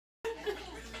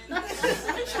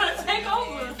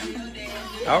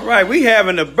All right, we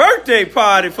having a birthday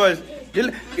party for. Look at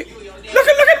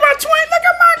my twin. Look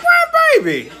at my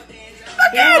grandbaby.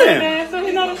 Look at him. Let him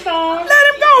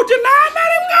go, Janai.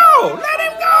 Let him go. Let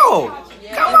him go.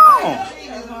 Come on.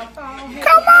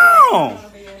 Come on.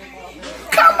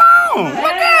 Come on.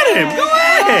 Look at him. Go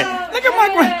ahead. Look at my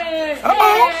grand. Come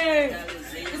on.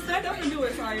 Stand up and do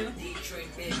it, Saya.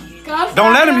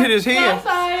 Don't let him hit his head.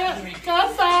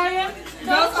 Go, Saya.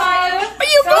 Where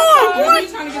you going, boy?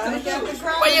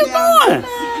 Where you going?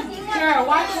 Girl,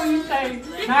 watch when you say,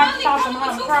 not stop them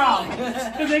how to crawl.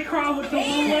 Because they crawl with the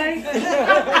one leg.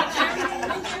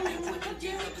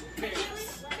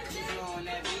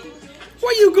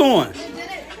 Where you going?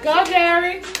 Go,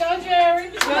 Jerry. Go, Jerry.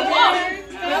 Go, Jerry.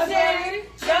 Go, Jerry.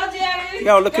 Go, Jerry.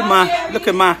 Y'all look at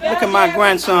my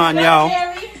grandson, y'all.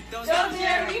 Go,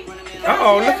 Jerry.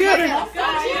 Uh-oh, look at him. Go,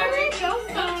 Jerry. Go,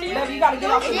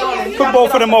 Sonya. Put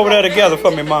both of them over there together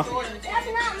for me, Ma.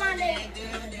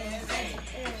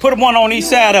 Put one on each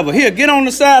side of her. Here, get on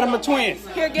the side of my twin.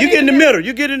 You get in the middle.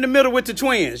 You get in the middle with the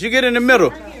twins. You get in the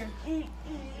middle.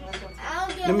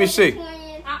 Let me see.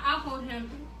 I'll hold him.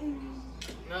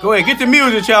 Go ahead. Get the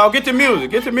music, y'all. Get the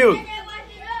music. Get the music.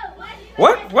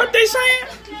 What they saying?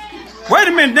 Wait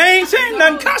a minute. They ain't saying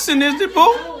nothing cussing, is it,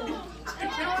 boo?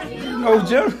 No,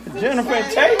 Jennifer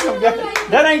and Tatum.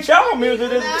 That ain't y'all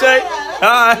music, is it, Tay?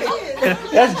 All right.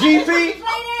 That's GP?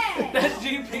 That's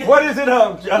GP. What is it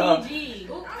up,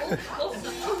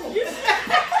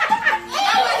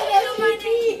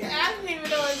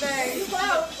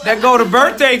 That go to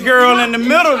birthday girl in the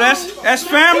middle. That's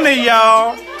family,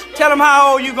 y'all. Tell them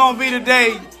how old you gonna be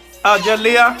today,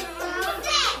 Jalea.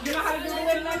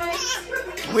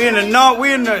 We in the north.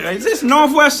 Is this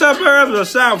northwest suburbs or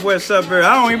southwest suburbs?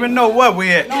 I don't even know what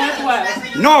we at.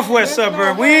 Northwest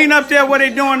suburb. We ain't up there where they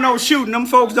doing no shooting. Them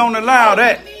folks don't allow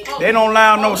that. They don't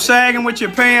allow no sagging with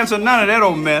your pants or none of that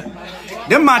old mess.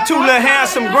 Them my two little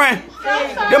handsome grandsons.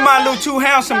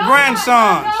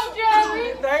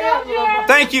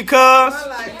 Thank you, cuz.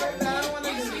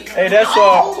 Hey,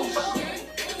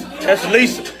 that's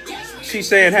Lisa. She's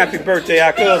saying happy birthday,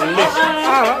 our cousin Lisa.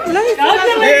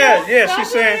 Yeah, she's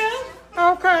saying.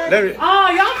 Okay.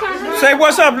 Y'all say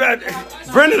what's up.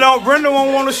 Brenda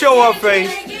won't want to show her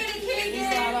face.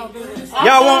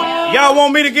 Y'all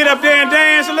want me to get up there and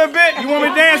dance a little bit? You want me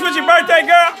to dance with your birthday,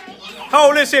 girl?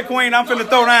 Hold this here, Queen. I'm finna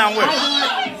throw down with her.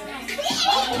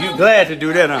 You glad to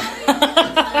do that, huh? All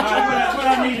right, what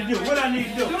I need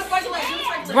to do?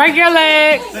 break your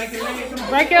legs.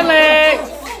 Break your legs.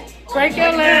 Break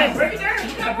your legs. Break it down.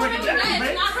 You gotta break it down, man.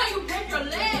 That's not how you break your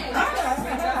legs.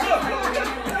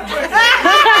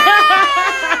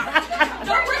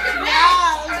 Don't break your legs.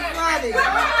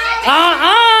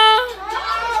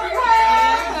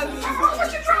 What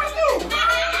you trying to do?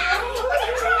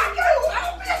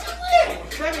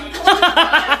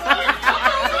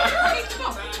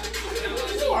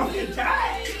 I'm getting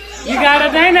tired. You got a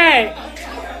day-day.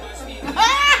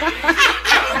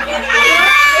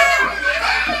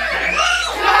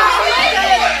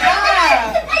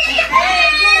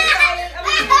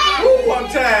 I'm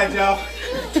tired, y'all.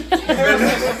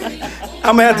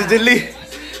 I'm gonna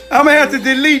have to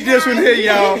delete this one here,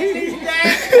 y'all.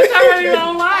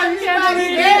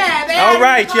 All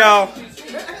right, y'all.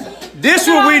 This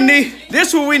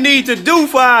what we need to do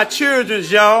for our children,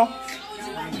 y'all.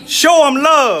 Show them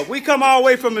love. We come all the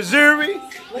way from Missouri.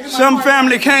 Some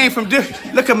family came from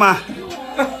different. Look at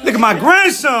my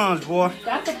grandsons, boy.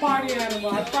 That's a party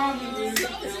animal. I promise you.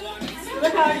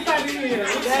 Look how excited he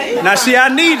is. Now, see, I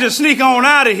need to sneak on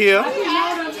out of here.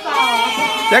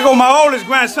 There go my oldest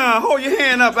grandson. Hold your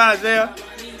hand up, Isaiah.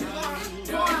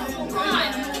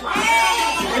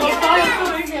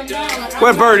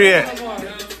 Where Birdie at?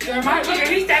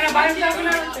 He's standing by himself and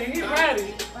everything. He's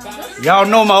ready. Y'all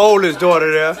know my oldest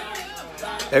daughter there.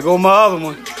 There go my other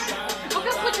one.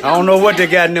 I don't know what they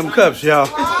got in them cups, y'all.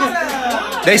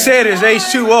 They said it's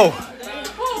H2O.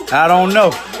 I don't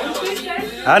know.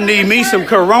 I need me some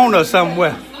Corona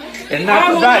somewhere. And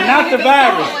not the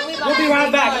virus. We'll be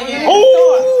right back.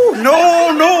 Oh,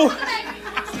 no.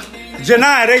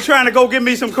 Janai, they trying to go get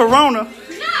me some Corona.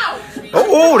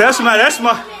 Oh, that's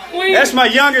my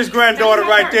youngest granddaughter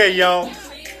right there, y'all.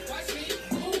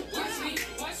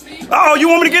 Oh, you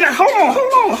want me to get it? Hold on.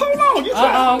 You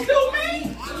trying to do me?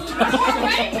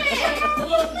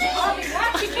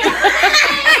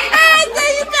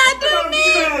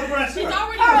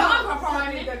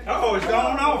 Oh, it's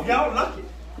gone off. Y'all lucky.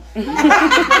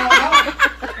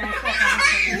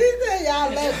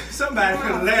 Somebody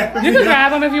can laugh. You can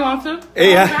grab them if you want to.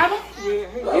 Yeah. Grab them? You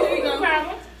can grab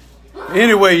them.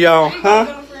 Anyway, y'all, huh?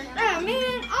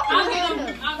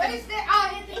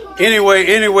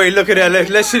 Anyway, look at that.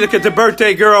 Let's look at the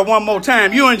birthday girl one more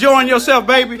time. You enjoying yourself,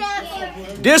 baby?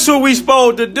 This what we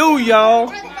supposed to do,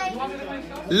 y'all.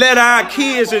 Let our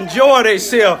kids enjoy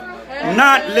themselves.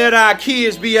 Not let our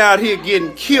kids be out here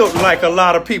getting killed like a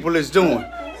lot of people is doing.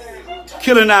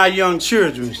 Killing our young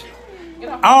children.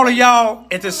 All of y'all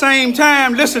at the same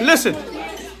time, listen.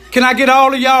 Can I get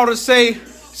all of y'all to say,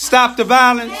 stop the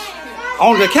violence?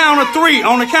 On the count of three.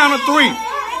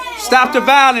 Stop the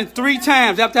violence 3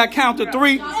 times. After I count to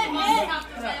 3.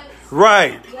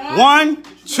 Right. 1,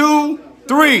 2,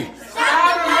 3.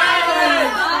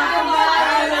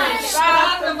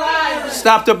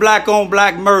 Stop the black on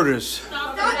black murders.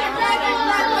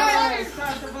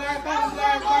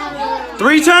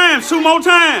 3 times. 2 more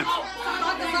times.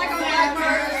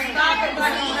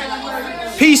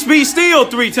 Peace be still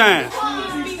 3 times.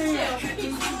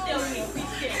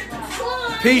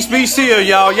 Peace be still,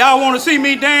 y'all. Y'all want to see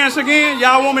me dance again?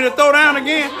 Y'all want me to throw down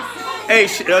again? Hey,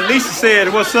 Lisa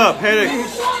said, what's up? Hey.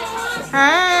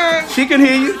 She can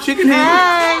hear you.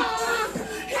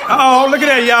 Uh-oh, look at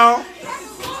that, y'all.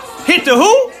 Hit the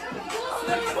who?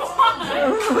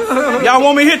 Y'all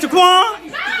want me to hit the Quan?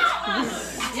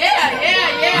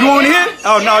 Yeah. You want to hit?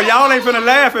 Oh, no, y'all ain't finna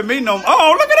laugh at me no more.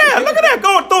 Oh, look at that.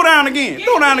 Go throw down again.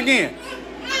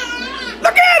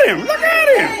 Look at him.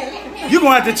 You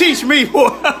gonna have to teach me, boy.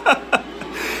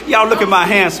 Y'all look at my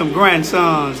handsome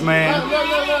grandsons, man.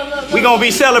 We gonna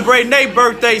be celebrating their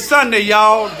birthday Sunday,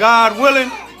 y'all. God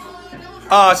willing.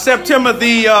 September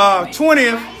the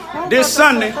 20th, this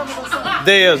Sunday,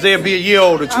 they'll be a year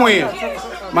older, twin.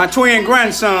 My twin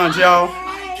grandsons, y'all.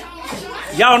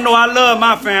 Y'all know I love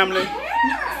my family.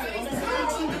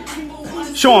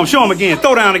 Show them again.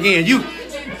 Throw down again. You.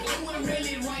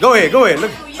 Go ahead.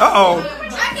 Look. Uh-oh.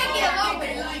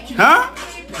 Huh?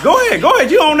 Go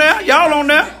ahead. You on there? Y'all on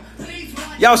there?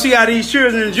 Y'all see how these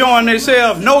children enjoying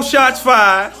themselves? No shots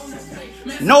fired.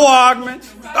 No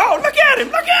arguments. Oh, look at him.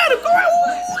 Go ahead. Ooh,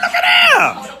 look at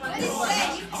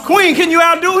him. Queen, can you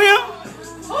outdo him?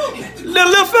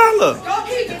 Little fella.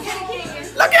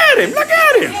 Look at him.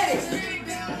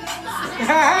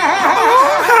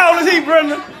 How old is he,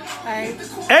 Brenda?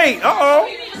 8. Uh-oh.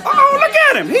 Look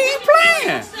at him. He ain't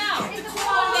playing.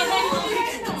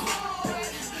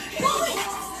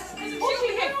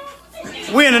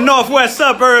 We're in the northwest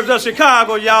suburbs of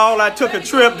Chicago, y'all. I took a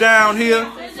trip down here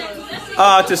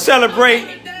to celebrate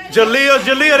Jaleel.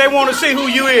 Jaleel, they want to see who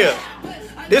you is.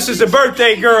 This is a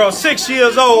birthday girl, 6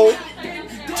 years old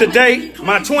today.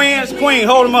 My twins, Queen,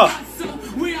 hold them up.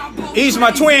 He's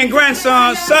my twin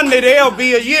grandson. Sunday, they'll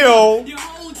be a year old.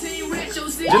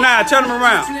 Janai, turn them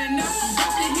around.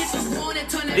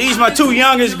 These my 2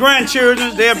 youngest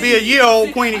grandchildren. They'll be a year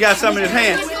old. Queenie got some in his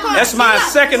hand. That's my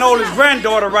second oldest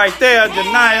granddaughter right there,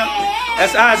 Janaya.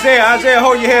 That's Isaiah. Isaiah,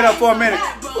 hold your head up for a minute.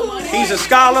 He's a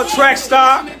scholar, track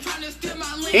star.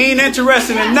 He ain't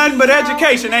interested in nothing but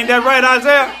education. Ain't that right,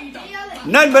 Isaiah?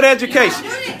 Nothing but education.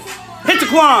 Hit the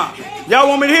Quan. Y'all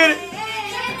want me to hit it?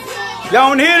 Y'all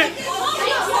want to hit it?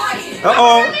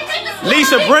 Uh-oh.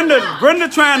 Lisa, Brenda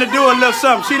trying to do a little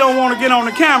something. She don't want to get on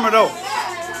the camera, though.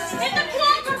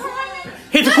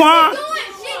 Hit the Quan.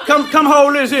 Come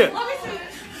hold this here.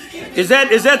 Is that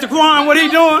the Quan? What he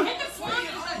doing?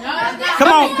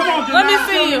 Come on, Janai. Let me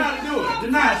see you.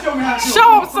 Janai, show me how to do it. Show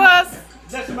him, sus.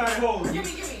 Let somebody hold you.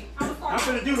 I'm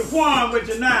finna do the Quan with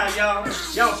Janai, y'all.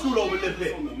 Y'all scoot over a little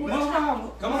bit.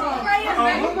 Come on.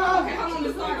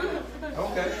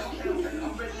 Okay.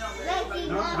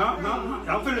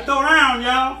 I'm finna throw down,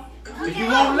 y'all. If you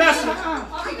want lesson.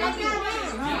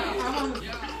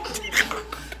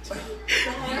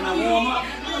 Can I warm up?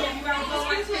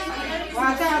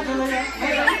 Watch out, Julia.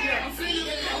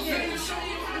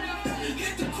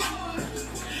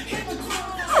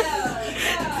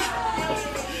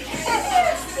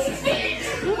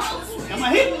 Am I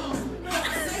hitting?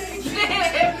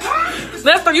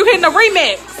 Lester, you hitting the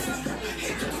remix.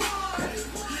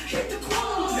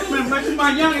 This is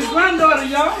my youngest granddaughter,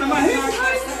 y'all. Am I hitting?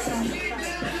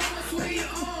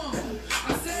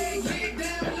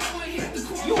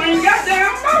 You ain't got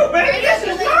down low, baby. This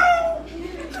is low.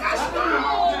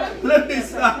 Let me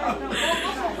stop.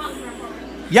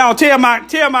 Y'all tell my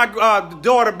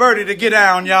daughter Birdie to get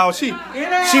down, y'all. She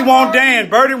won't dance.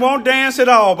 Birdie won't dance at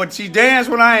all, but she dance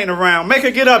when I ain't around. Make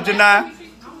her get up, Janai.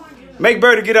 Make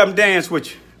Birdie get up and dance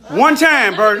with you. One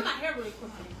time, Birdie.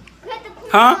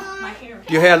 Huh?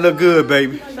 Your hair look good,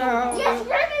 baby.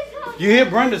 You hear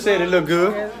Brenda said it look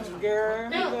good.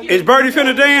 Is Birdie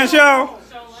finna dance, y'all?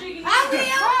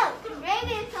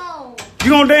 You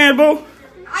gonna dance, boo?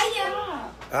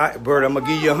 All right, Birdie, I'm gonna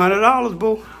give you $100,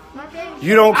 boo.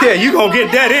 You don't care. You gonna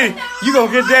get that in. You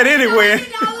gonna get that anyway.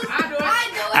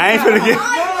 I ain't finna give.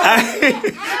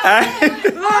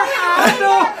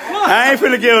 I ain't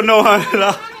finna give no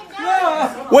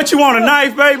 $100. What you want, a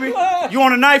knife, baby? You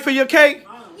want a knife for your cake?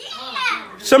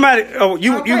 Somebody, oh,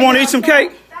 you want to eat some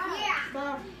cake?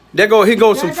 Here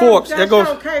goes some forks. There goes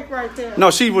cake right there. No,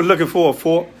 she was looking for a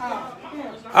fork.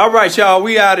 All right, y'all,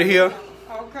 we out of here.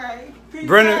 Okay.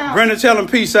 Brenda, tell them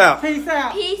peace out. Peace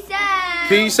out. Peace out.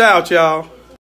 Peace out, y'all.